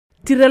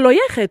Tirelo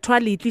ya kgethwa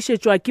le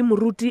itlišetšwa ke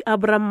moruti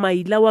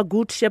Maila wa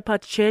Good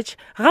Shepard Church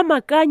ga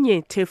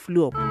Makanye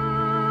Tefluop.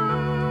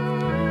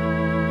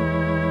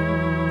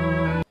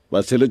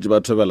 Batsheletši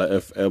ba Thobela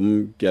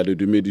FM ke a le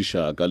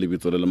dumediša ka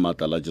lebitso le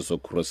maatla la Jesu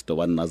Kriste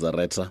wa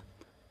Nazareta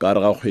ka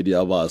re ga kgwedi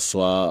ya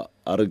baswa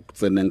a re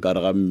tseneng ka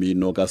re ga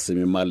mmino ka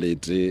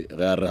semimalete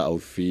ge a re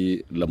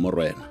haufi le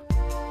morena.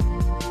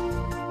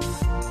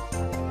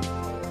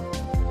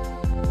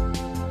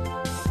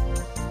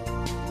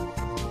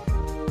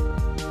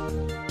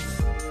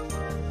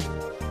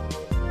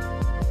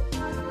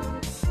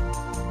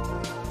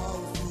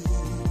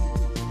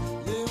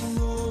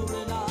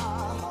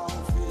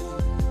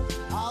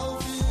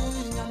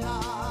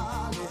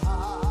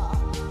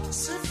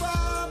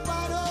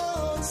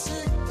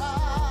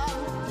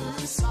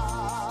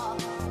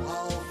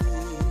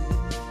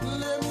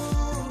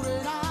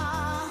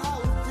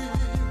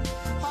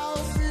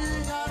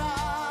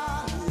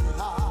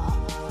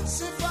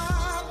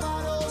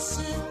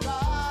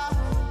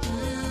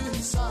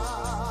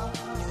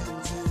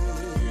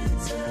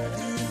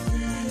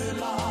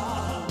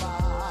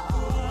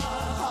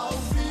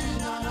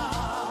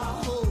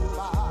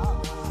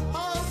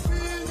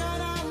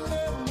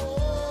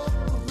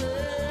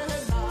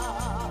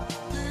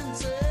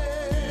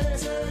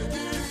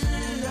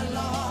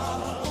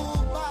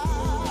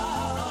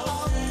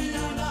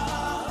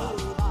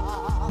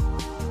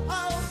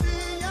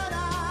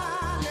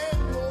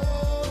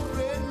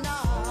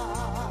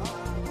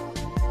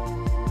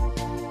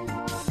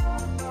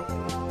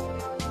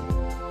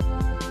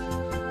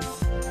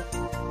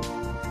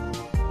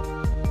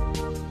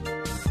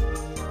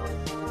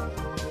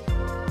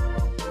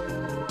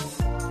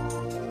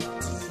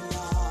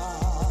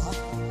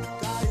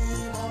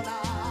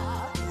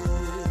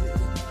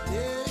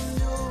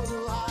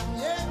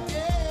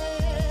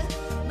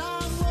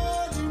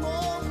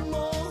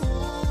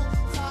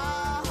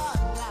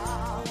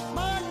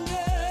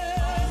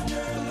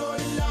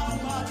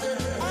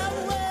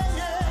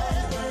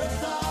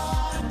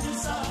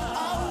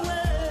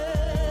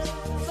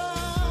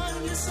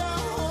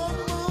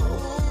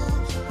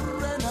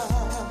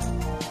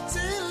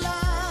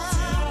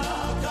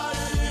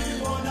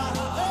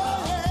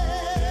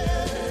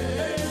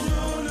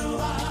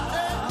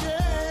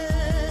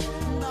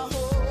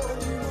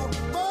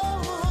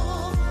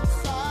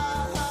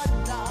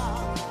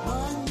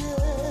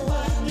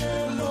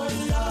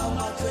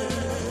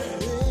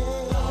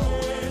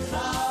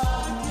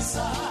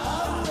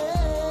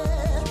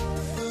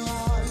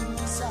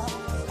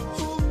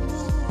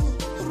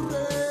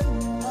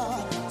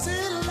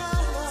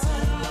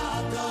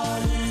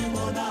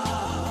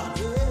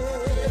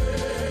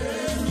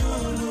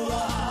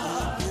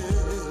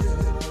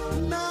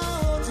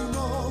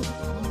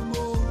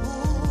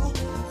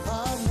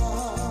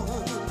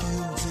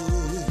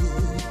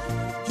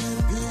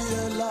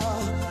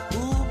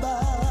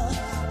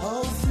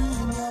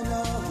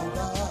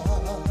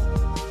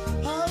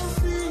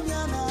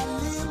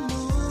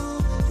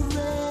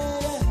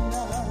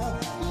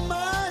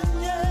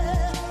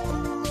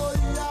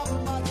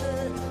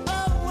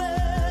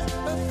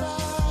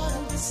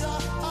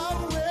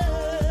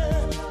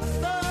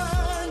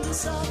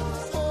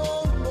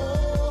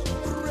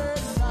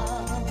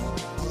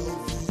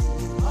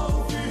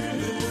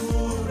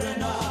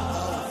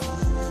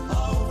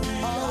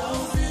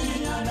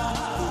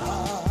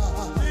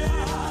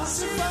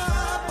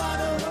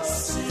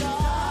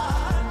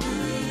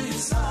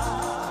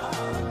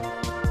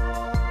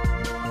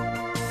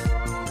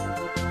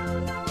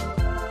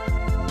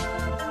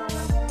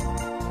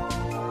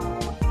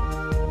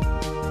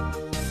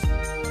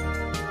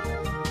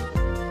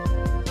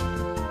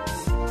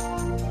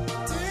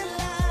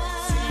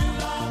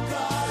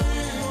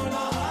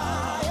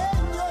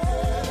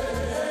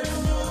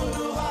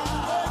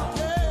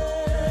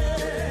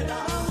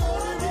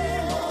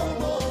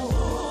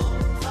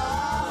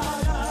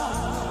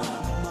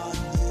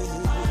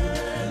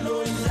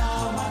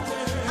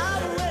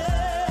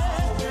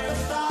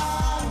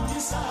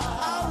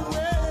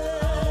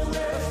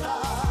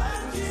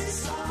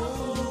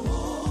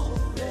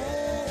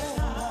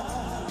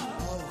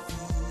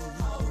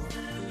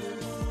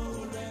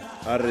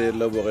 A re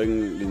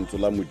lebogeng lentšu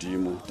la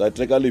modimo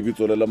tate ka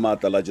lebitso le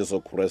maatla la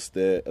Jesu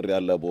Kriste re a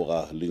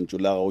leboga lentšu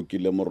la gago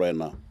ke le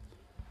morena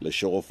le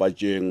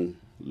šegofatšeng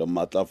le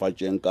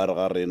maatlafatšeng ka re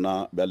ga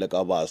rena bjale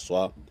ka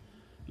baswa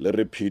le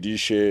re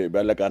phediše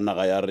bjale ka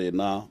naga ya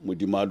rena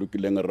modimo a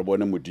lokileng re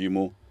bone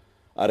modimo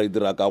a re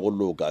dira ka go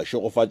loka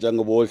šegofatšang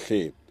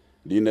bohle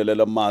leina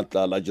le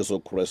maatla la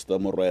Jesu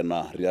Kriste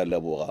morena re a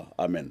leboga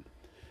amen.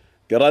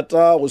 Ke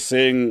rata go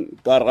seng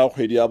ka re ga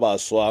kgwedi ya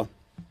baswa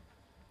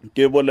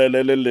ke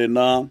bolele le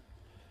lena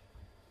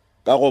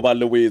ka go ba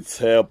le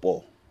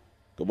boitshepo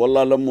ke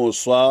bolela le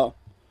moswa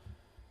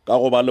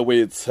ka go ba le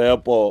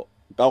boitshepo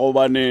ka go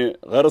bane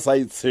ge re sa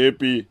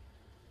itshepi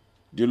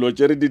dilo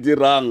tše re di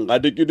dirang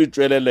ga di ke di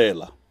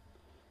tšwelelela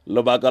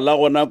lebaka la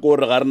gona ke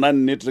gore ga rena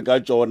nnete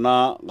ka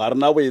tšona ga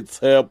rena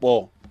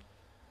boitshepo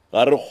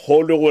ga re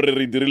kgolwe gore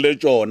re dirile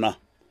tšona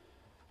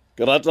ke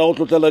ke rata go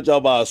tlotleletša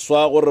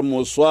baswa gore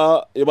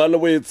moswa e ba le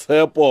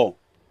boitshepo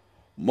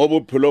mo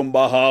bophelong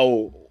ba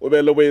hao, o be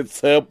le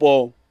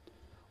boitshepo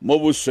mo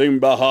bosweng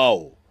ba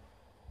hao,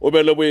 o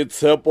be le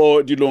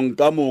boitshepo dilong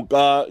ka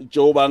moka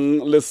tšeo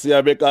bang le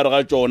seabe ka re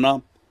ga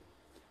tšona,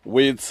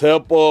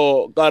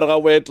 boitshepo ka re ga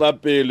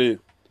boetapele,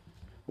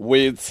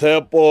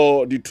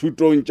 boitshepo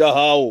dithutong tša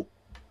hao,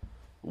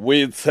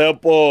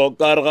 boitshepo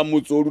ka re ga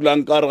motse o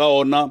dulang ka re ga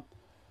ona,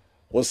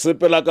 go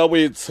sepela ka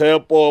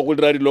boitshepo, go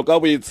dira dilo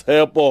ka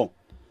boitshepo,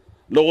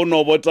 le go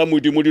nobota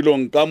modimo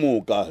dilong ka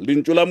moka.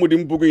 Lentšu la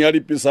modimo pukeng ya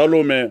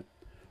Dipisalome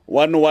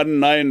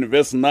 119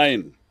 verse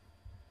 9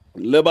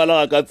 le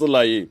balaga ka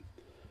tsela ye,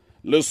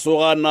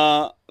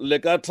 lesogana le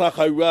ka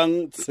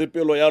thakgabjang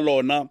tshepelo ya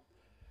lona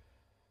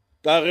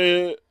ka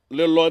ge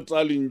le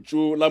lota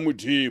lentšu la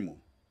modimo.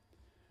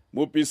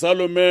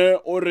 Mopisalome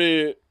o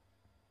re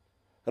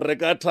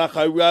ka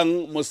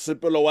thakgabjang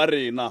mosepelo wa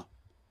rena,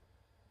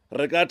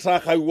 re ka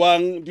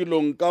thakgabjang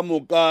dilong ka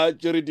moka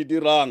tše re di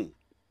dirang,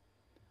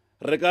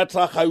 re ka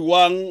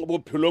thakgabjang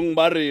bophelong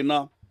ba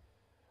rena.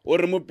 O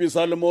re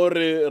Mopisalome o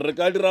re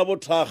ka dira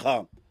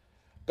bothakga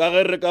ka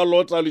ge re ka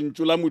lota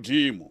lentšu la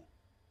modimo.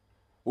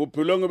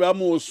 Bophelong bja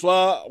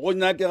moswa go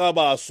nyakega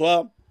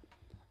baswa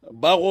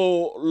ba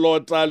go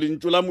lota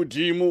lentšu la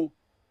modimo,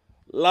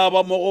 la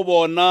ba mo go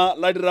bona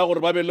la dira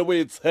gore ba be le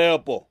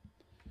boitshepo.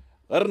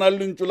 Ge re na le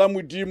lentšu la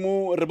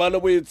modimo re ba le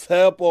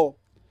boitshepo,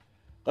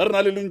 ge re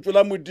na le lentšu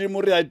la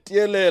modimo re a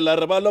tielela,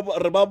 re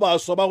ba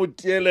baswa ba go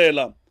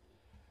tielela.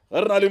 Ge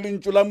re na le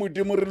lentšu la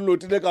modimo re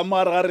lotile ka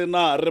mare ga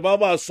rena, re ba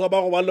baswa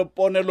ba go ba le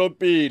ponelo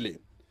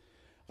pele.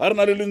 Ge re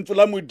na le lentšu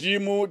la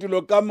modimo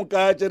dilo ka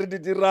moka tše re di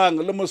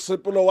dirang le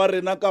mosepelo wa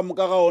rena ka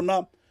moka ga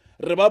ona,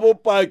 re ba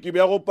bopaki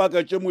bja go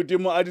paka tše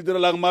modimo a di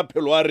direlang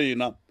maphelo a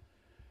rena.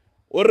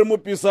 O re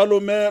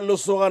Mopisalome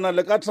lesogana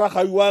le ka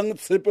thakgabjang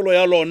tshepelo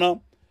ya lona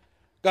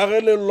ka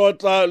ge le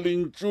lota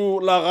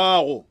lentšu la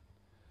gago,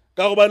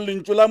 ka gobane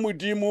lentšu la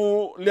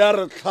modimo le a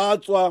re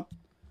hlatswa,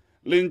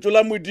 lentšu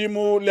la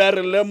modimo le a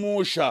re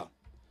lemoša,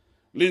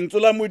 lentšu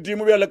la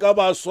modimo bjale ka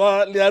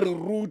baswa le a re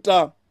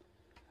ruta,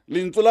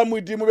 lentšu la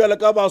modimo bjale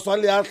ka baswa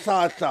le a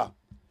hlahla.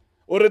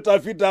 O re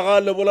Tafita ga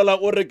le bolela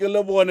o re ke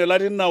le bone la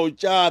dinao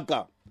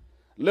tšaka,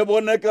 le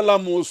bone ke la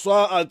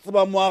moswa a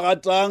tseba mo a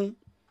gatang,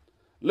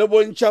 le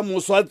bontšha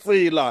moswa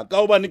tsela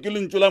ka gobane ke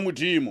lentšu la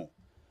modimo.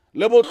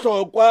 Le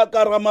bohlokwa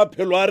ka re ga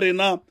maphelo a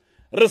rena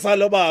re sa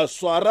le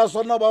baswa, re a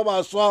swana ba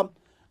baswa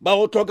ba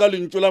go hloka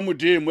lentšu la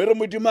modimo. E re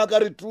modimo a ka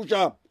re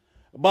thuša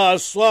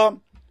baswa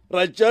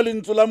ra tšea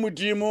lentšu la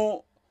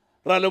modimo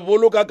ra le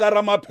boloka ka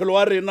ra maphelo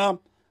a rena,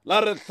 la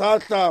re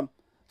hlahla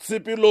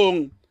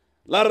tshepelong,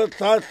 la re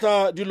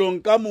hlahla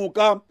dilong ka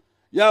moka,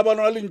 ya ba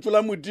lona lentšu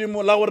la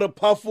modimo la go re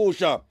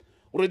phafoša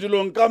gore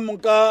dilong ka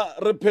moka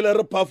re phele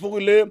re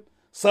phafogile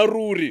sa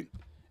ruri.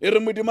 E re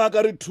modimo a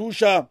ka re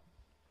thuša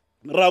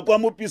ra kwa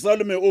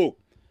Mopisalome o,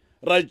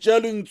 ra tšea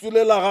lentšu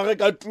le la gage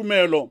ka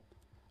tumelo,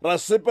 ra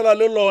sepela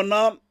le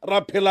lona, ra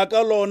phela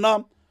ka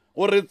lona,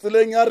 gore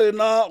tseleng ya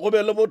rena go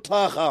be le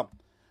bothakga,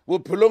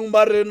 bophelong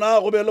ba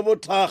rena go be le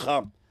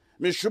bothakga,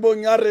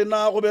 mešomong ya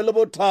rena go be le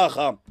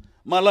bothakga,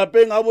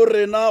 malapeng a bo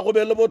rena go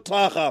be le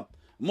bothakga,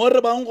 mo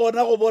re bang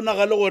gona go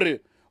bonagale gore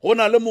go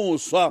na le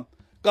moswa,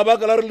 ka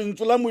baka la re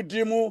lentšu la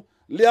modimo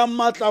le a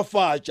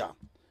matlafatša,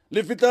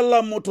 le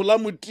fitlelela motho la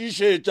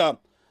motišetša,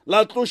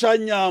 la tloša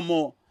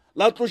nyamo,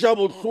 la tloša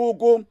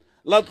bohloko,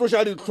 la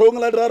tloša dihlong,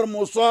 la dira re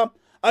moswa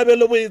a be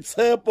le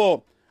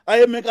boitshepo,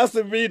 a eme ka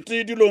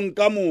sebete dilong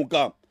ka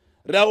moka.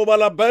 Re a go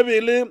bala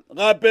Bibele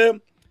gape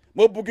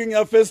mo bukeng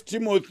ya 1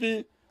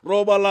 Timothy,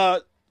 ro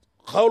bala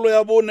kgaolo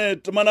ya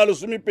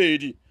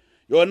 4:12,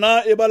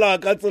 yona e bala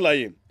ka tsela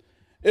ye.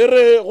 E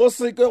re go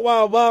seke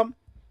gwa ba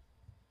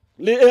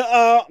le e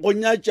a go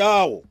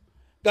nyatšago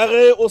ka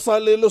ge o sa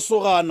le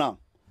lesogana,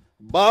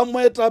 ba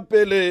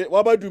moetapele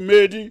wa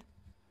badumedi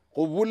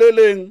go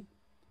buleleng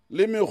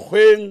le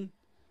mekgweng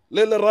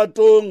le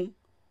leratong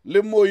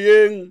le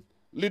moyeng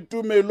le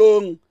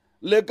tumelong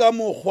le ka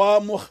mokgwa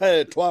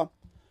mokgethwa,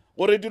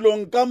 gore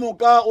dilong ka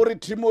moka o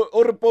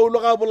re Paulo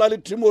ga bola le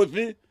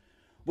Timothy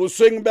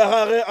bosweng ba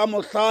gage a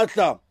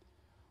mohlahla,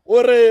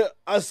 o re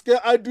a seke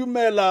a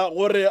dumela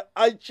gore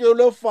a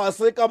tšelwe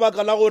fase ka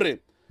baka la gore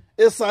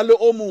e sa le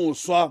o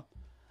moswa,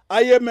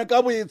 a eme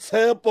ka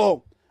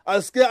boitshepo, a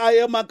seke a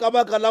ema ka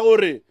baka la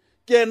gore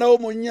ke ena o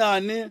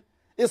monnyane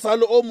e sa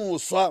le o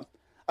moswa,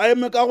 a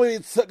eme ka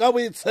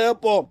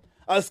boitshepo,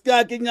 a seke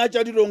a ke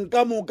nyatša dilong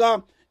ka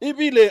moka,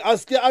 ebile a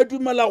seke a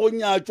dumela go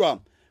nyatšwa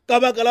ka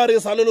baka la re e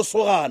sa le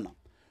lesogana.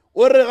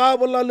 O re ga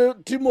bola le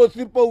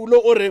Timothy Paulo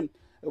o re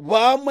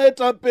ba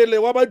moetapele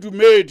wa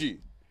badumedi,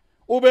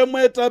 o be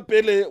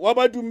moetapele wa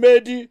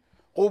badumedi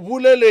go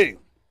buleleng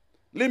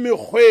le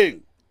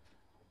mekgweng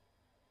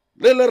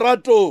le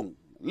leratong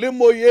le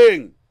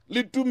moyeng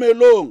le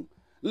tumelong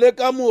le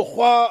ka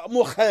mokgwa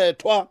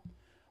mokgethwa.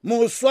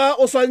 Moswa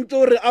o swantse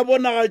gore a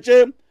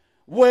bonagatše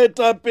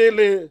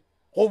boetapele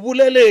go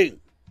buleleng,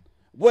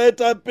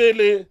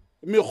 boetapele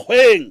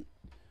mekgweng,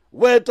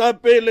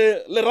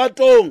 boetapele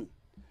leratong,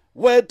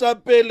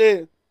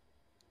 boetapele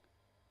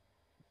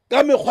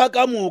ka mekgwa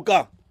ka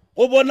moka,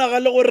 go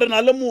bonagale gore re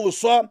na le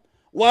moswa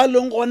wa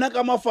leng gona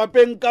ka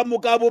mafapeng ka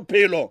moka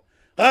bophelo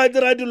ga a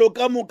dira dilo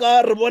ka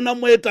moka re bona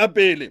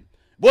moetapele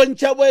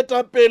bontšha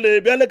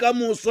boetapele bjale ka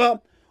moswa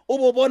o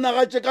bo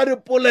bonagatše ka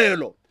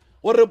dipolelo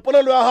gore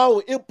polelo ya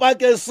gago e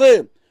pake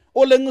se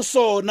o leng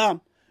sona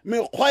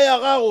mekgwa ya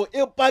gago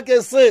e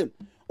pake se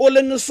o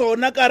leng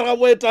sona ka re ga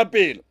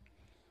boetapele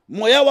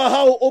moya wa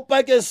gago o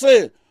pake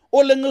se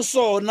o leng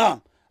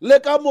sona le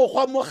ka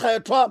mokgwa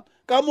mokgethwa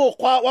ka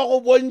mokgwa wa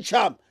go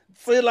bontšha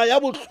tsela ya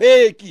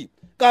bohlweki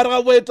ka re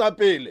ga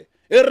boetapele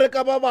e re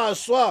ka ba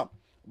baswa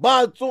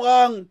ba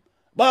tsogang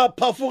ba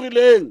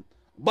phafogileng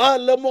ba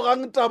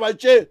lemogang taba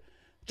tše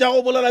tša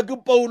go bolela ke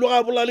Paulo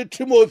ga bolela le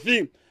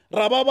Timothy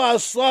ra ba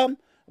baswa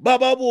ba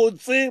ba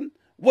botse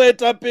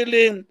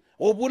boetapeleng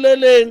go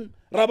boleleng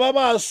ra ba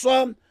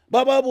baswa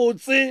ba ba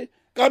botse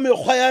ka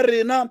mekgwa ya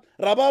rena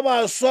ra ba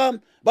baswa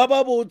ba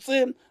ba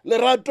botse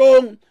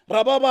leratong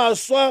ra ba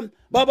baswa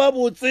ba ba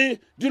botse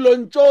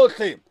dilong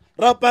tšohle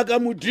ra paka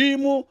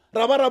Modimo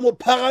ra ba ra mo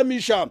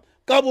phagamiša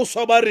ka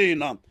boswa ba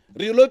rena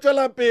re ilo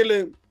tšwela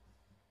pele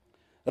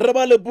re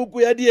ba le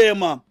buku ya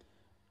Diema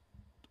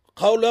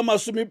kgaolo ya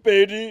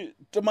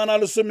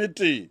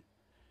 20:11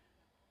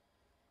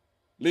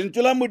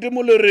 lentswe la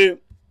Modimo le re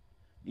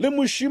le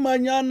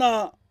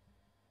mošimanyana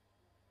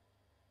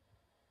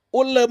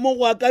o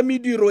lemogwa ka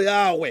mediro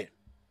yagwe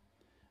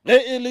ge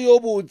e le yo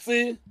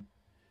botse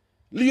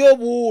le yo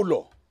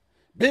bolo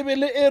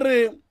Bibele e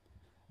re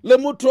le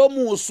motho o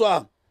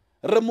moswa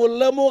re mo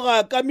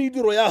lemoga ka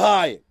mediro ya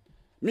hae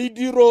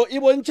mediro e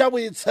bontšha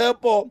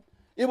boitshepo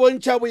e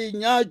bontšha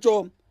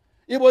boinyatšo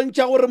e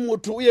bontšha gore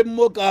motho o ye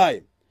mo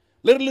kae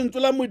le re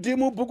lentswe la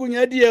Modimo bukung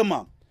ya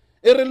Diema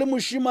e re le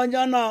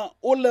mošimanyana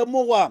o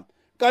lemogwa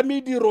ka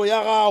mediro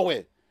ya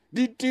gagwe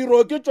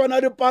ditiro ke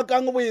tšona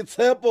dipakang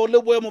boitshepo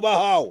le boemo ba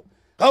gago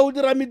ga o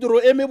dira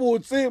mediro e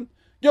mebotse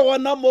ke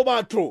gona mo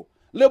batho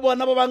le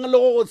bona ba bangwe le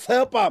go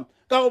tshepa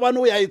ka gobane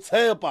o ya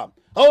itshepa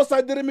ga o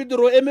sa dire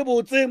mediro e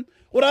mebotse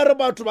gore a re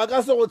batho ba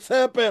ka se go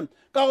tshepe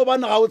ka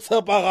gobane ga o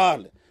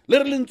tshepagale le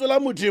re lentswe la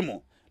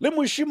Modimo le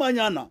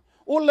mošimanyana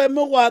o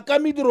lemogwa ka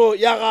mediro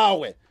ya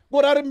gagwe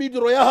gore a re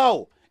mediro ya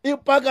gago e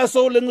paka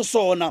seo leng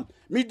sona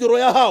mediro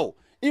ya gago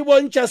e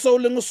bontšha seo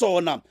leng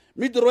sona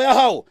mediro ya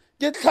gago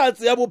ke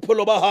tlhatse ya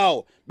bophelo ba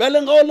gago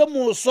beleng ga o le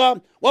moswa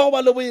wa go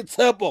ba le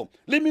boitshepo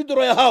le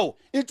mediro ya gago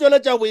e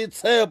tšweletša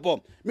boitshepo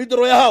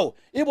mediro ya gago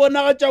e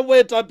bonagatša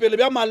boetapele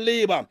bja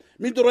maleba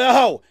mediro ya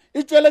gago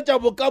e tšweletša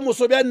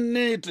bokamoso bja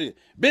nnete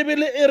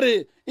Bibele e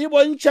re e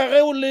bontšha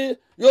ge o le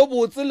yo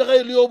botse le ge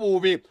e le yo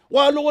bobe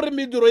wa le gore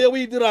mediro ye o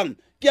e dirang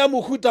ke ya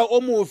mohuta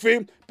o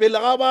mofe pele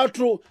ga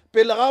batho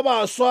pele ga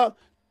baswa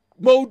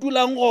mo o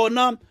dulang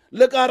gona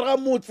le ka re ga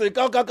motse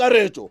ka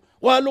kakaretšo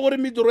wa le gore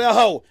mediro ya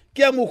gago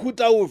ke ya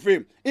mohuta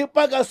ofe e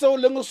paka seo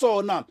leng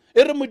sona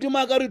e re Modimo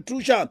a ka re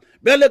thuša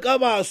bjale ka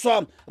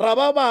baswa ra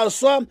ba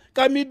baswa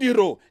ka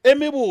mediro e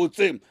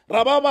mebotse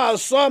ra ba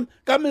baswa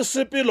ka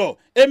mesepelo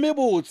e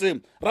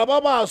mebotse ra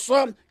ba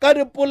baswa ka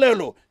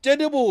dipolelo tše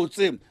di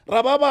botse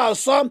ra ba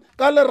baswa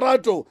ka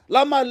lerato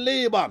la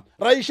maleba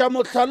ra iša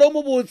mohlala o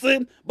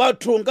mobotse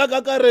bathong ka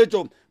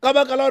kakaretšo ka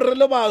baka la gore re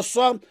le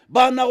baswa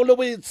ba nago le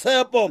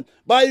boitshepo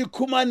ba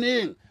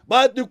ikhumaneng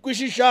ba te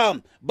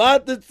kwešišang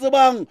ba te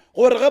tsebang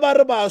gore ge ba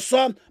re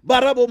baswa ba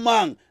ra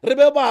bomang re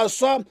be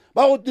baswa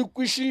ba go te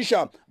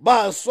kwešiša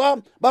baswa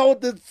ba go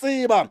te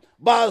tseba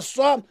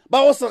baswa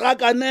ba go se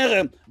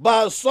gakanege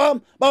baswa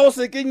ba go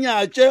se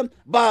kenyatše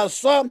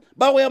baswa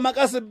ba go ema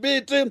ka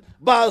sebete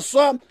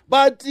baswa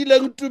ba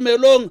tileng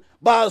tumelong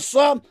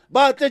baswa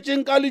ba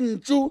tletšeng ka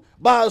lentšu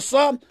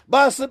baswa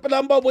ba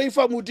sepelang ba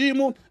boifa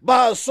Modimo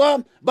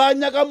baswa ba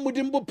nyakang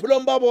Modimo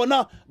bophelong ba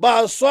bona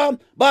baswa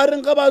ba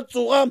reng ge ba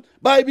tsoga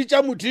ba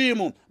ebitša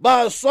Modimo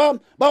baswa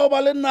ba go ba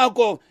le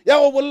nako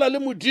ya go bolela le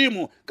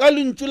Modimo ka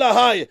lentšu la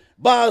hae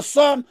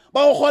baswa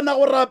ba go kgona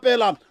go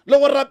rapela le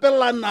go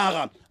rapelela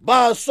naga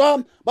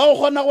baswa ba go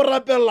kgona go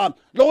rapelela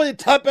le go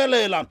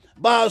ithapelela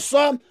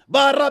baswa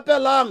ba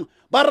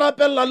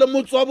rapelela le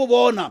motse wa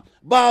bobona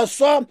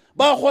baswa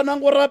ba kgonang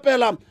go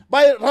rapela ba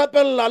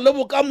rapelela le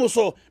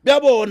bokamoso bja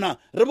bona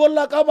re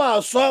bolela ka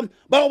baswa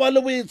ba go ba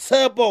le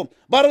boitshepo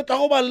ba re tla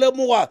go ba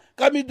lemoga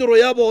ka mediro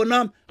ya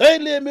bona ge e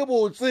le e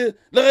mebotse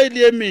le ge e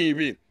le e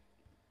mebe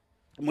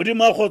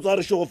Modimo a kgotsa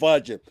re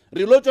šegofatše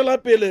re ilo tšwela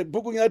pele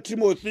bukung ya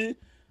Timothy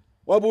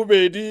wa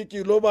 2 ke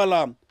ilo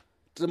bala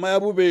tema ya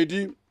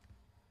 2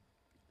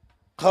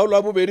 kgaolo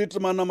ya 2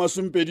 temana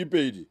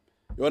 22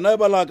 yona e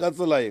bala ka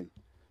tsela e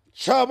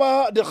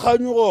tšhaba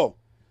dikganyogo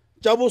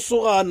tša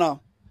bosogana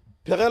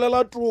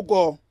phegelela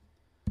toko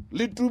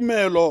le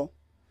tumelo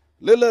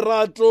le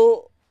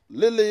lerato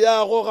le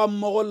leyago ga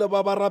mmogo le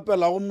ba ba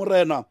rapelago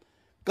morena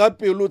ka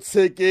pelo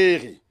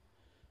tshekege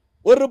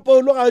o re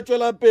Paulo ga a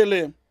tšwela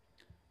pele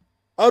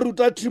a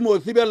ruta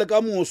Timothy bjale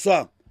ka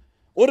moswa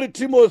o re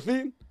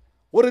Timothy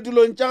gore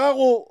dilong tša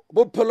gago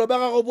bophelo bja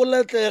gago bo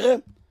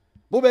letlege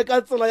bo be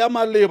ka tsela ya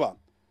maleba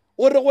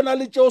o re go na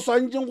le tšeo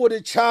swantšeng go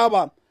di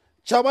tšhaba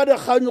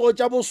dikganyogo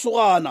tša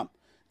bosogana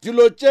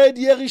dilo tše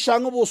di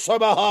egišang boswa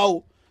ba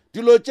gago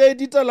dilo tše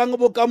di telang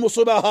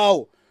bokamoso ba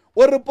gago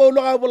o re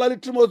Paulo ga bola le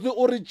Timothy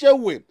o re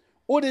tšewe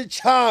o di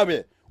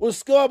tšhabe o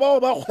se ke wa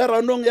ba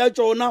kgweranong ya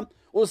tšona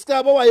o se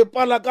ka ba wa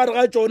ipala ka re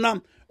ga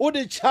tšona o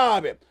di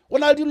tšhabe go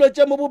na dilo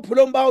tše mo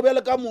bophelong ba go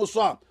bjale ka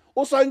moswa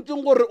o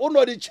swantšeng gore o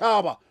no di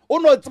tšhaba o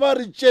no tseba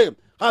re tše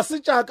ga se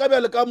tšaka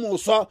bjale ka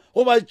moswa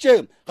goba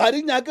tše ga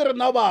di nyake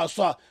rena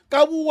baswa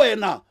ka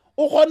bowena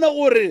o kgone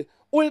gore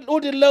o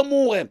di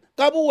lemoge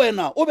ka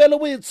bowena o be le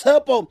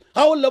boitshepo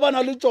ga o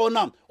lebana le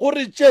tšona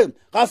gore tše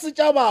ga se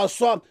tša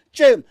baswa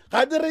tše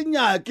ga di re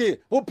nyake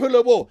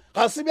bophelo bo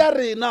ga se bja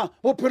rena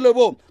bophelo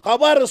bo ga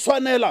ba re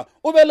swanela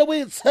o be le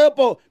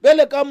boitshepo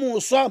bjale ka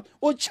moswa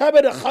o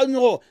tšhabe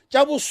dikganyogo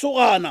tša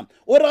bosogana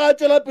o re ga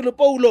tšwela pele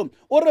Paulo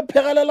o re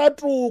phegelela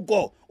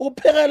toko o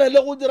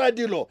phegelele go dira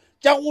dilo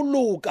tša go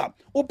loka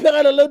o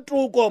phegelele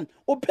toko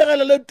o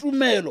phegelele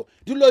tumelo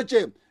dilo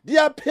tše di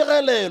a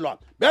phegelelwa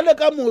bjale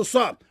ka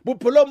moswa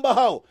bophelong ba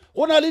gago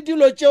go na le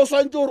dilo tše o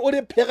swantše gore o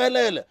di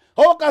phegelele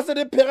ga o ka se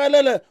di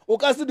phegelele o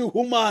ka se di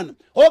humane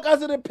ga o ka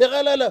se di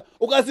phegelele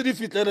o ka se di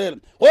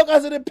fitlhelele ga o ka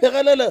se di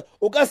phegelele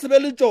o ka se be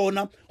le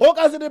tšona ga o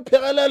ka se di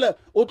phegelele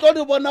o tlo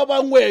di bona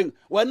bangweng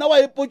wena wa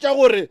ipotša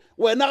gore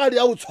wena ga di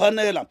a o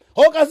tshwanela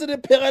ga o ka se di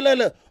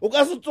phegelele o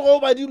ka se tsoge o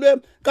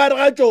badilwe ka re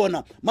ga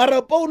tšona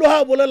mara Paulo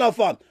ga a bolela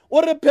fa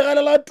o re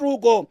phegelela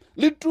toko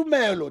le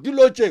tumelo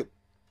dilo tše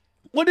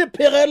o di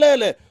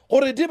phegelele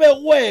gore di be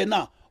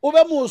wena o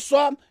be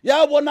moswa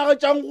ya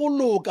bonagatšang go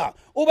loka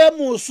o be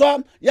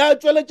moswa ya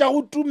tšweletša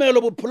go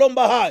tumelo bophelong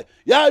ba gae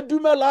ya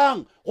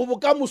dumelang go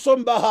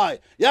bokamosong ba gae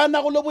ya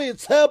nago le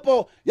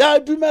boitshepo ya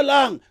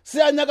dumelang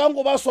se a nyakang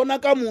go ba sona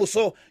ka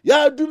moso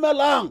ya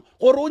dumelang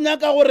gore o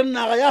nyaka gore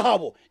naga ya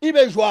gabo e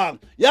be jwang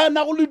ya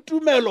nago le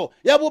tumelo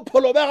ya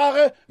bophelo ba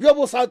gage bjo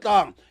bo sa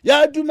tlang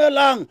ya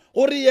dumelang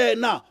gore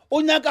yena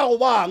o nyaka go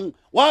bang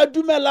wa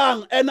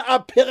dumelang ene a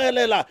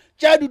phegelela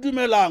tša di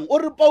dumelang o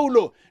re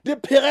Paulo di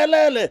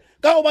phegelele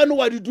ka gobane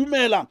wa di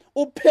dumela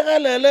o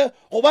phegelele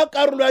go ba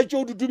karolo ya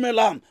tšeo di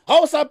dumelang ga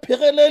o sa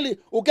phegelele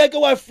o keke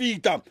wa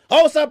fita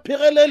ga o sa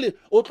phegelele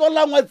o tlo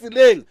langwa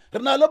tseleng re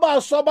na le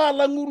baswa ba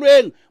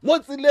langulweng mo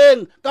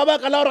tseleng ka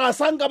baka la gore ga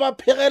sanka ba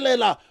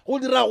phegelela go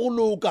dira go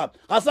loka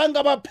ga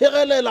sanka ba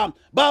phegelela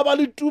ba ba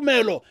le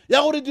tumelo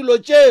ya gore dilo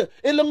tše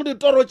e leng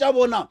ditoro tša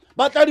bona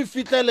ba tla di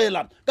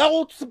fitlhelela ka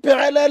go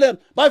phegelele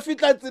ba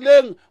fitla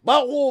tseleng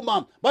ba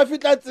goma ba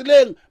fitla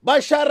tseleng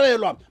ba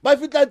šarelwa ba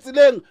fitla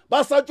tseleng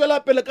ba sa tšwela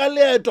pele ka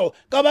leeto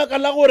ka baka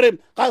la gore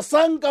ga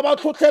sanka ba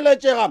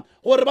tlhotlheletšega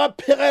gore ba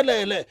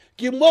phegelele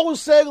ke mo go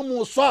seng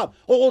moswa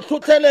go go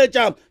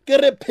tlhotlheletša ke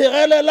re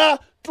phegelela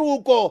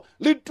toko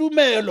le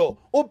tumelo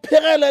o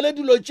phegelele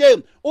dilo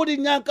tše o di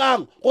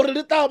nyakang gore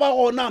di tla ba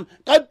gona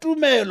ka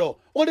tumelo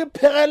o di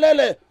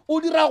phegelele o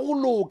dira go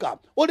loka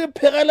o di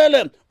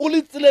phegelele o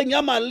le tseleng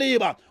ya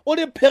maleba o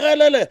di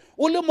phegelele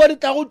o le mo di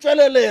tla go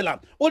tšwelelela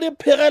o di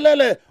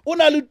phegelele o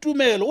na le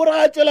tumelo o re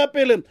ga tšwela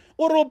pele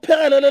o re o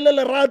phegelele le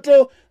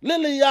lerato le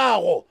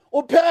leyago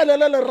o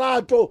phegelele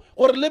lerato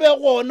gore le be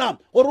gona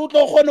gore o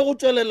tlo kgone go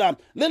tšwelela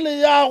le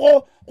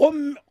leyago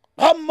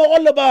ga mmogo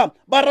le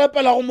ba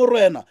rapela go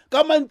morwena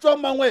ka mantšu a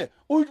mangwe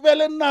o be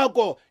le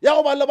nako ya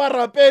go ba le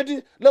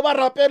barapedi le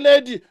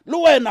barapeledi le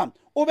wena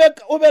o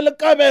be le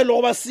kabelo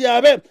goba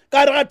seabe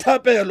ka re ga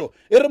thapelo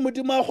e re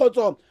modimo a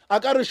kgotso a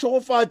ka re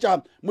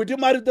šogofatša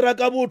modimo a re dira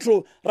ka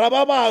botho ra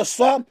ba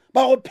baswa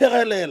ba go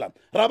phegelela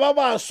ra ba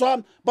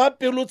baswa ba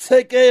pelo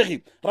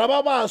tshekegi ra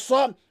ba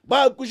baswa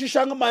ba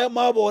kwešišang maemo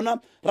a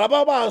bona ra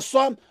ba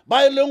baswa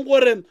ba e leng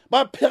gore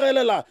ba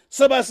phegelela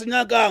se ba se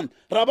nyakang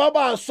ra ba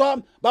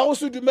baswa ba go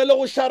se dumele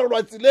go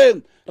šarelwa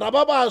tseleng ra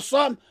ba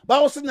baswa ba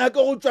go se nyake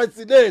go tšwa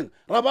tseleng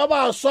ra ba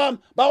baswa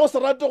ba go se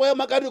rate go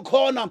ema ka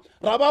dikhona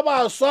ra ba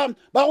baswa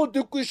ba go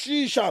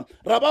dikwešiša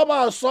ra ba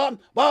baswa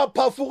ba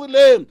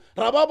phafogileng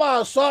ra ba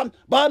baswa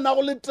ba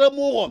nago le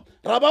temogo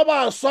ra ba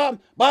baswa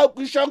ba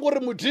kwešišang gore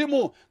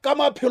modimo ka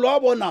maphelo a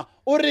bona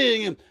o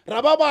reng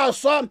ra ba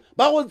baswa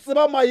ba go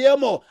tseba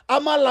maemo a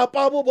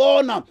malapa a bo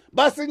bona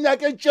ba se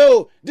nyake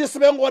tšeo di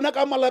sebeng gona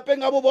ka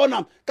malapeng a bo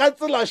bona ka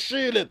tsela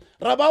šele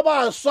ra ba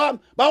baswa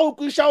ba go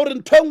kwešiša gore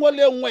ntho engwe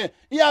le engwe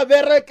e a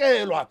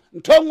berekelwa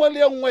ntho engwe le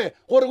engwe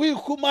gore o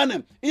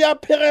ikhumane e a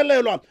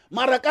phegelelwa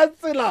mara ka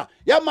tsela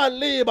ya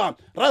maleba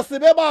ra se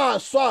be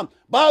baswa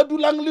ba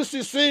dulang le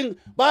sesweng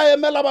ba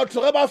emela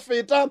batho ge ba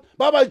feta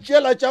ba ba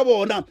tšela tša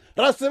bona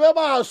ra se be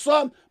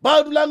baswa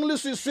ba dulang le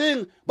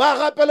sesweng ba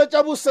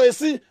gapeletša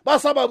bosesi ba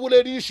sa ba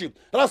bolediše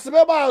ra se be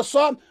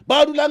baswa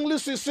ba dulang le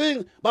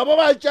sesweng ba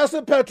tšea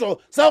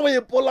sephetho sa go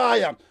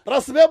ipolaya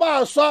ra se be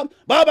baswa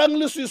ba bang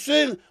le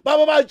sesweng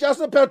ba tšea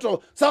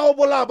sephetho sa go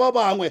bolaya ba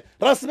bangwe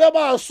ra se be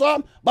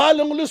baswa ba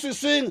leng le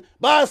sesweng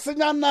ba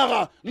senya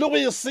naga le go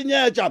e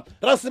senyetša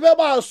ra se be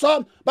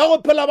baswa ba go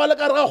phela ba le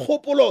ka re ga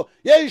kgopolo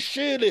ye e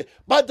šele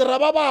ba dira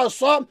ba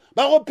baswa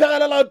ba go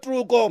phegelela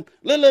toko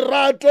le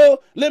lerato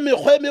le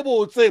mekgwa e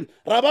mebotse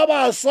ra ba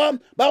baswa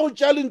ba go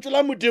tšea lentšu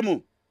la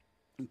modimo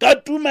ka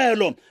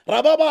tumelo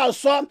ra ba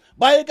baswa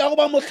ba e ka go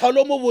ba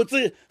mohlalo mo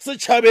botse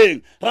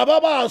setšhabeng ra ba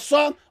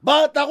baswa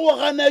ba tla go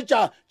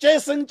ganetša tše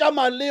seng tša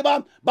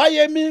maleba ba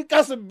eme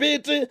ka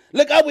sebete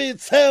le ka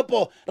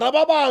boitshepo ra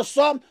ba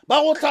baswa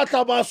ba go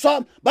tlhatla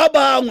baswa ba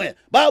bangwe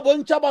ba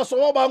bontšha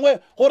baswa ba bangwe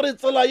gore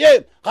tsela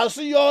ye ga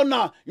se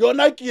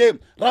yona ke ye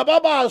ra ba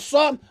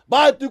baswa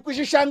ba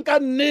tikwišišang ka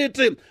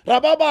nnete ra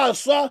ba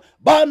baswa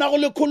ba na go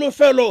le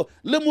kholofelo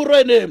le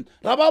morweneng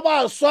ra ba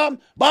baswa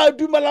ba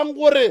dumelang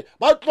gore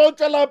ba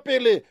tlotlela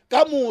pele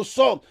ka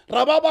moso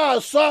ra ba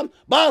baswa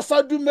ba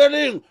sa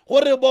dumeleng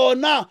gore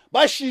bona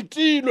ba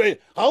šitilwe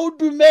ga o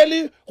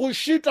dumele go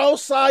šita o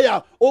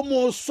saya o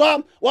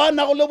moswa wa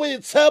na go le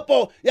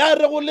boitshepo ya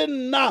re go le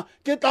nna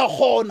ke tla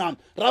kgona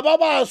ra ba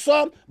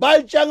baswa ba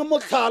tšang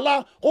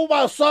mohlala go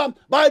baswa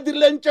ba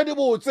dirileng tše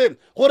dibotse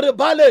gore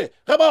bale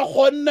ge ba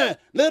kgonne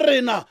le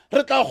rena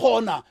re tla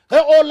kgona ge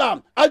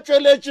ola a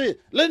tšweletše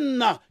le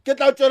nna ke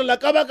tla tšwelela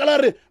ka baka la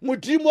re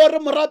modimo o re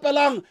mo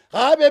rapelang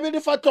ga a bebe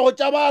difatlhogo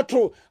tša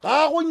batho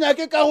ga a go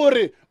nyake ka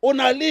gore o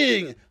na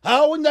leng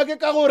ga a go nyake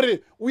ka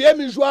gore o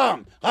eme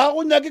jwang ga a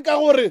go nyake ka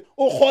gore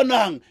o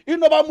kgonang e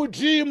no ba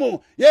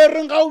modimo ye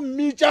reng ga o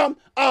mmitša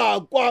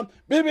a kwa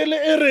bibele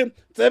e re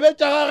tsebe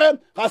tša gage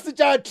ga se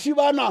tša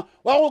thibana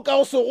wa go ka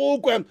go se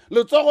gokwe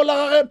letsogo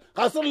la gage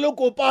ga se le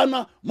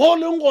kopana mo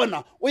leng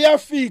gona o ya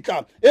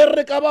fitla e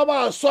re ka ba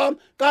baswa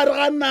ka re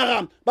ga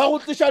naga ba go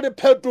tliša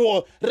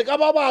diphetogo re ka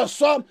ba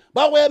baswa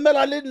ba go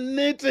emela le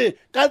nnete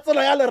ka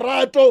tsela ya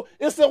lerato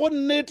e se go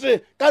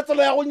nnete ka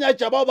tsela ya go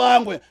nyatša ba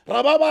bangwe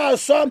ra ba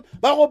baswa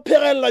ba go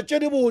phegelela tše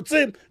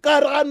dibotse ka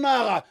re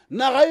ga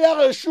naga ya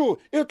gešo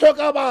e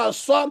tlhoka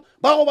baswa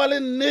ba go ba le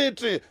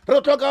nnete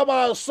re tlhoka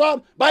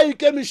baswa ba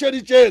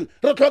ikemišeditšeng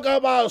re tlhoka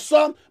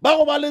baswa ba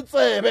go ba le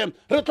tsebe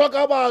re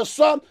tlhoka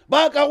baswa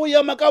ba ka go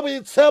ema ka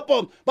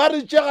boitshepo ba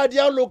re tšega di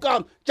a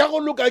loka tša go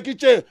loka ke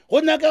tše go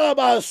nyakega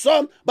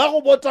baswa ba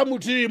go bota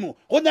modimo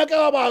go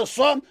nyakega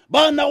baswa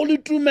ba na go le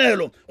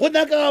tumelo go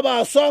nyakega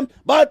baswa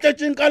ba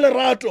tletšeng ka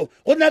lerato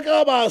go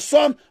nyakega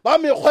baswa ba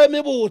mekgwa e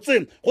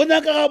mebotse go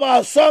nyakega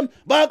baswa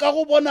ba ka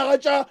go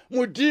bonagatša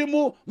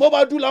modimo mo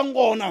ba dulang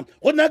gona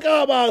go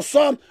nyakega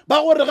baswa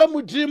ba gore ge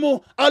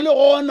modimo a le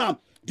gona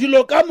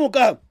dilo ka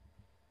moka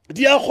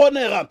di a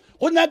kgonega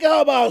go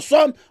nyakega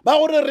baswa ba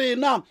gore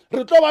rena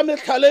re tlo ba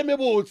mehlale e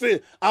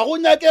mebotse a go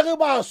nyakege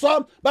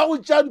baswa ba go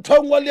tša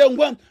ntho ngwe le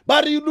engwe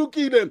ba re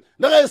ilukile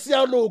le ge e se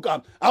ya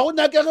loka a go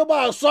nyakege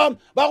baswa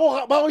ba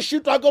go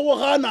šitwa ke go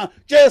gana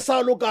tše e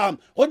sa lokang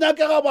go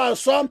nyakega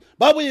baswa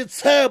ba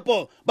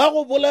boitshepo ba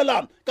go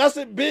bolela ka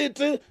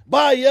sebete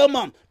ba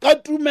ema ka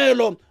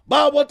tumelo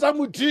ba bota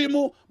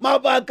modimo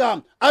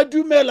mabaka a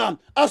dumela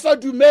a sa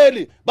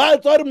dumele ba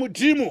tswa re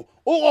modimo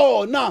o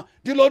gona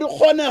dilo di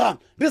kgonega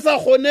di sa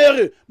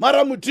kgonege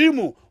mara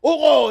modimo o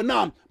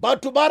gona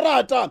batho ba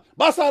rata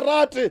ba sa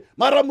rate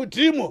mara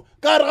modimo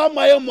ka re ga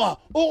maemo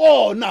o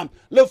gona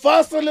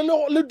lefase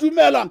le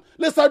dumela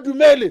le sa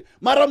dumele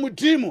mara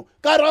modimo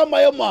ka re ga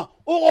maemo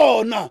o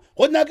gona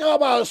go nyakega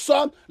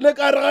baswa le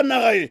ka re ga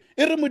nagae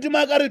e re modimo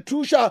a ka re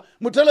thuša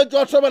motheletši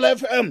wa Thobela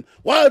FM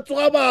wa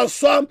tsoga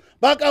baswa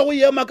ba ka go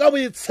ema ka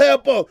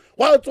boitshepo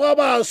wa tsoga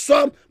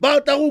baswa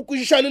ba tla go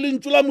kwešiša le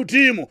lentšu la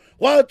modimo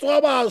wa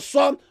tsoga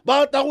baswa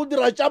ba tla go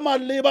dira tša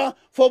maleba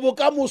for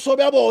bokamoso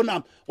bja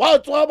bona wa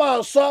tsoga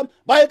baswa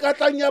ba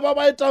ikatlanya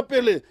ba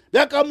etapele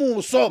bja ka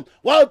moso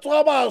wa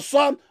tsoga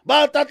baswa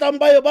ba tlatlang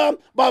ba e ba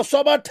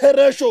baswa ba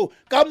therešo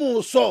ka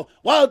moso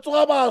wa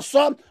tsoga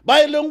baswa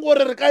ba e leng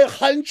gore re ka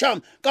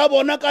ikgantšha ka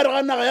bona ka re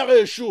ga naga ya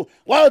gešo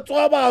wa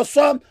tsoga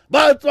baswa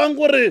ba tswang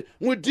gore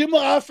modimo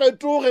ga a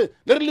fetoge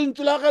le re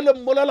lentšu la ge le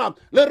mmolela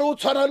le re o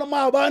tshwana le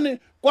maabane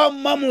kwa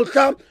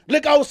mmamohla le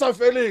ka o sa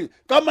feleng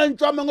ka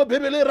mantšu a mangwe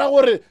bibele e ra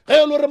gore ge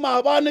e le gore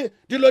maabane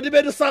dilo di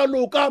be di sa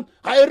loka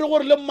ga e re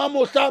gore le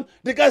mmamohla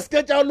di ka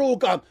seke tša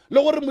loka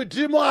le gore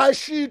modimo ga a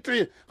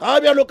šitwe ga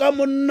a bjalo ka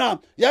monna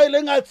ya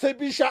ileng a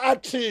tshepiša a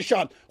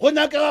thiša go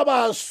nyakega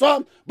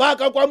baswa ba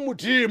ka kwa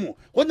modimo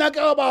go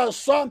nyakega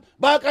baswa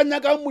ba ka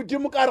nyakang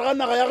modimo ka re ga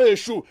naga ya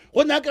gešo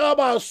go nyakega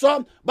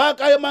baswa ba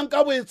ka emang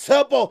ka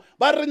boitshepo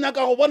ba re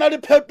nyaka go bona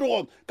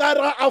diphetogo ka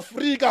re ga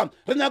Afrika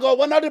re nyaka go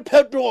bona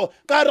diphetogo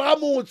ka re ga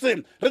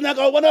motse re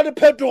nyaka go bona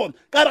diphetogo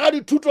ka re ga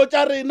dithuto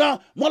tša rena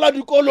mola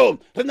dikolong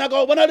re nyaka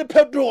go bona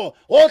diphetogo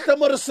gohle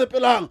mo re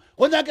sepelang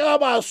go nyakega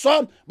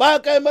baswa ba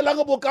ka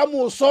emelang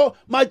bokamoso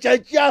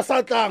matšatši a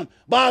sa tlang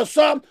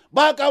baswa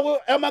ba ka go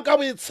ema ka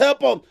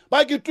boitshepo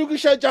ba ke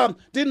tukišetša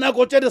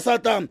dinako tše di sa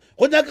tlang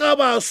go nyakega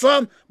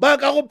baswa ba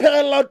ka go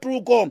phegelela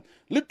toko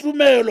le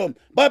tumelo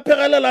ba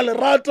phegelela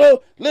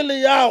lerato le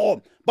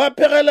leyago ba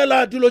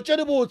phegelela dilo tše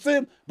di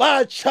botse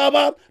ba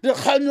tšhaba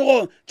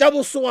dikganyogo tša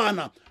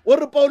boswana o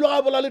re Paulo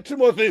ga bola le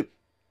Timothy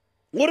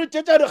o re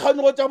tšetša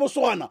dikganyogo tša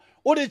boswana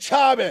o di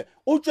tšhabe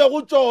o o tšwe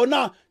go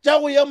tšona tša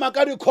go ema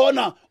ka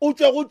dikhona, o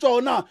tšwe go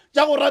tšona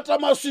tša go rata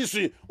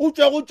maswisi, o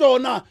tšwe go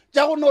tšona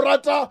tša go no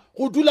rata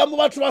go dula mo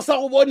batho ba sa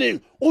go boneng,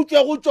 o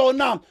tšwe go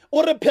tšona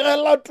o re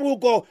phegelela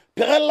toko,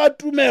 phegelela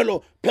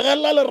tumelo,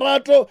 phegelela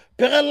lerato,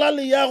 phegelela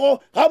leyago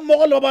ga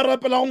mmogo le ba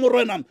rapelago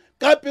morena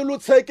ka pelo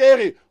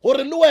tshekege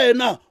gore le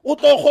wena o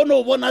tlo kgone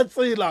go bona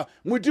tsela.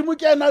 Modimo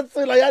ke ena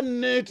tsela ya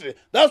nnete.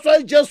 That's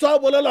why Jesu a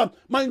bolela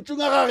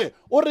mantšung a gage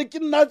o re ke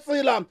nna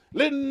tsela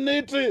le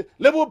nnete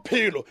le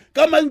bophelo.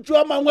 Ka mantšu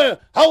a mangwe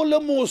ga o le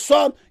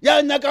moswa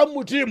ya nyaka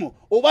modimo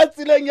o ba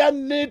tseleng ya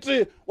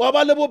nnete wa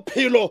ba le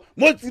bophelo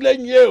mo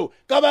tseleng yeo,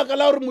 ka baka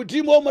la gore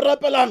modimo o mo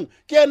rapelang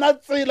ke ena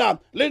tsela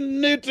le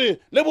nnete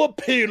le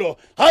bophelo.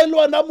 Ga e le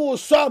wena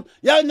moswa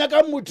ya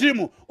nyaka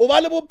modimo o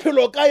ba le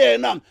bophelo ka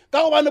yena,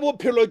 ka gobane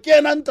bophelo ke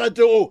ena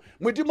ntate o.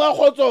 Modimo a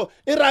kgotso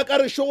e re a ka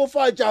re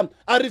šogofatša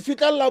a re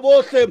fitlhelela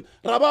bohle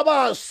ra ba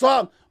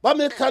baswa ba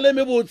mehlale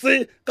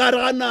mebotse ka re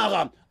ga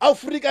naga.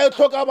 Afrika e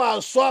tlhoka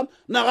baswa,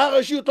 naga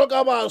gešo e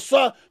tlhoka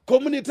baswa,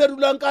 community e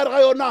dulang ka re ga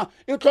yona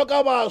e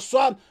tlhoka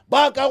baswa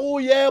ba ka go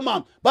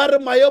ema ba re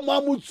maemo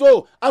a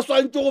motso a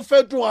swantse go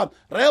fetoga.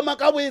 Re ema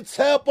ka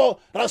boitshepo,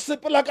 ra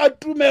sepela ka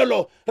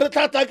tumelo, re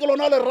tlhatla ke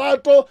lona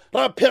lerato,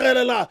 ra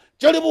phegelela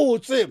tše di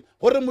botse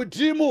gore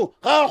modimo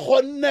ga a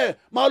kgonne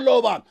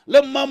maloba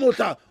le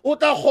mmamotla o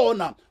tla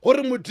kgona,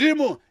 gore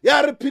modimo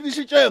ya re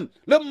phedišitše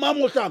le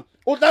mmamotla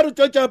o tla re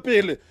tšwetša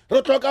pele.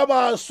 Re tlhoka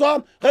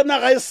baswa ge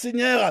naga e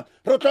senyega,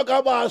 re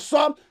tlhoka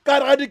baswa ka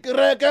re ga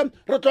dikereke,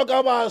 re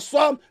tlhoka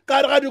baswa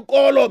ka re ga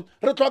dikolo,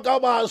 re tlhoka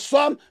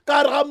baswa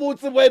ka re ga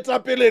motse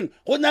boetapeleng.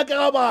 Go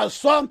nyakega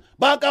baswa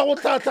ba ka go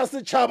tlhahla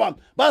setšhaba,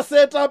 ba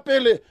se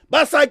etapele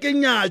ba sa ke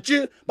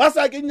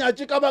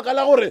nyatše ka baka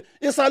la gore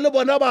e sa le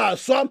bona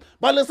baswa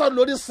ba le sa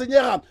dilo di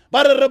senyega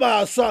ba re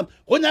baswa.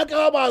 Go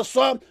nyakega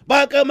baswa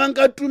ba ka emang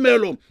ka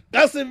tumelo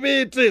ka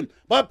sebete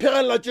ba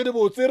phegelela tše di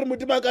botse. Re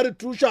modimo a ka re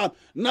thuša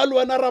nna le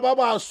wena ra ba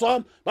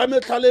baswa ba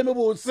mehlale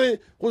mebotse,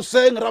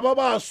 goseng ra ba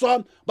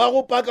baswa ba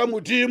go paka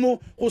modimo,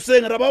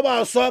 goseng ra ba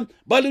baswa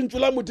ba lentšu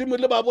la modimo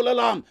le ba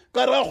bolelang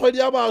ka re ga kgwedi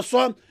ya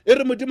baswa e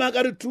re modimo a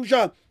ka re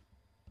thuša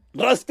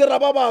ra seke ra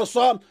ba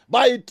baswa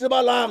ba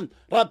itebalang,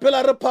 ra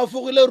phela re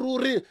phafogile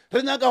ruri,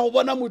 re nyaka go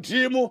bona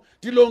modimo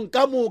dilong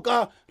ka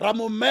moka. Ra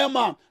mo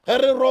mema ge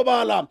re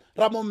robala,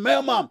 ra mo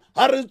mema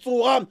ga re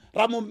tsoga,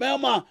 ra mo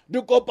mema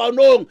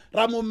dikopanong,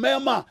 ra mo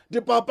mema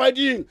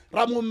dipapading,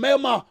 ra mo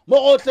mema mo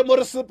gohle mo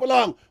re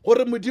sepelang,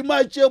 gore modimo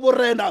a tšee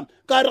borena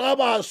ka re ga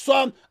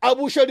baswa a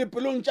buše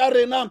dipelong tša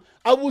rena,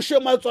 a buše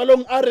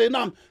matswalong a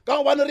rena, ka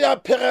gobane re a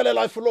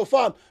phegelela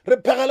filofa, re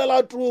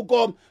phegelela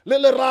toko le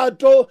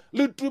lerato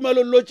le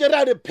tumelelo tše re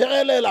a di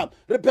phegelela.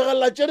 Re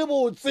phegelela tše di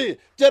botse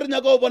tše re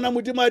nyaka go bona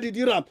modimo a di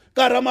dira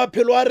ka ra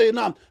maphelo a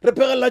rena, re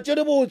phegelela tše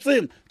di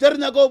botse tše re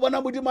nyaka go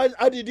bona modimo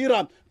a di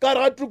dira ka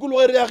ra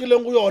tukologo e re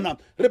agileng go yona,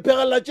 re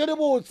phegelela tše di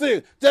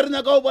botse tše re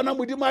nyaka go bona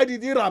modimo a di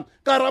dira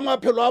ka ra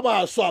maphelo a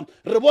baswa.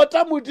 Re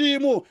bota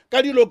modimo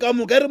ka dilo ka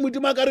moka, e re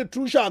modimo a ka re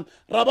thuša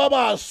ra ba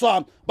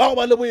baswa ba go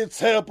ba le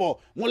boitshepo.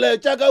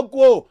 Molaetša ka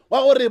kuo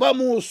wa gore e ba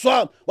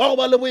moswa wa go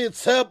ba le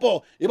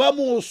boitshepo, e ba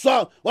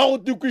moswa wa go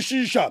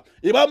tukwišiša,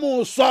 e ba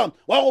moswa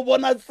wa go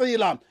bona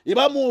tsela, e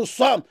ba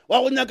moswa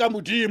wa go nyaka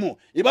modimo,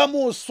 e ba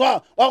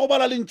moswa wa go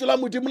bala lentšu la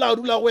modimo la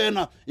dula go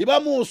wena, e ba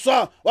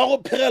moswa wa go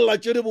phegelela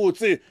tše di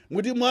botse.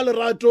 Modimo a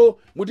lerato,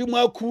 modimo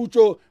a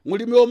khutšo,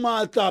 modimo o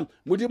maatla,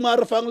 modimo a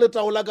re fang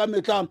letaola ka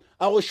mehla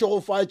a go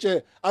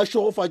šogofatše, a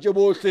šogofatše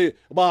bohle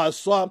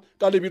baswa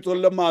ka lebitso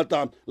le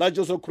maatla la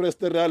Jesu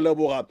Kriste. Re a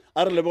leboga,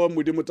 a re leboga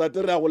modimo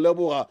tate, re a go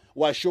leboga,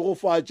 wa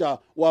šogofatša,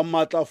 wa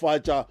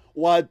maatlafatša,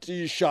 wa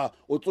tiša,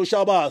 o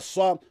tsoša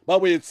baswa ba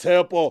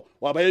boitshepo,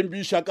 wa ba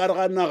embiša ka re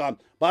ga naga,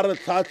 ba re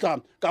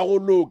tlhahla ka go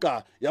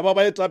loka, ya ba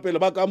etapele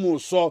ba ka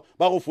moso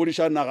ba go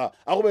fodiša naga.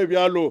 A go be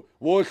bjalo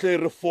bohle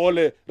re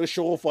fole re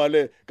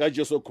šogofale ka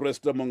Jesu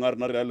Kriste mong a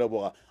rena. Re a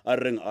leboga, a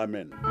reng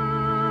amen.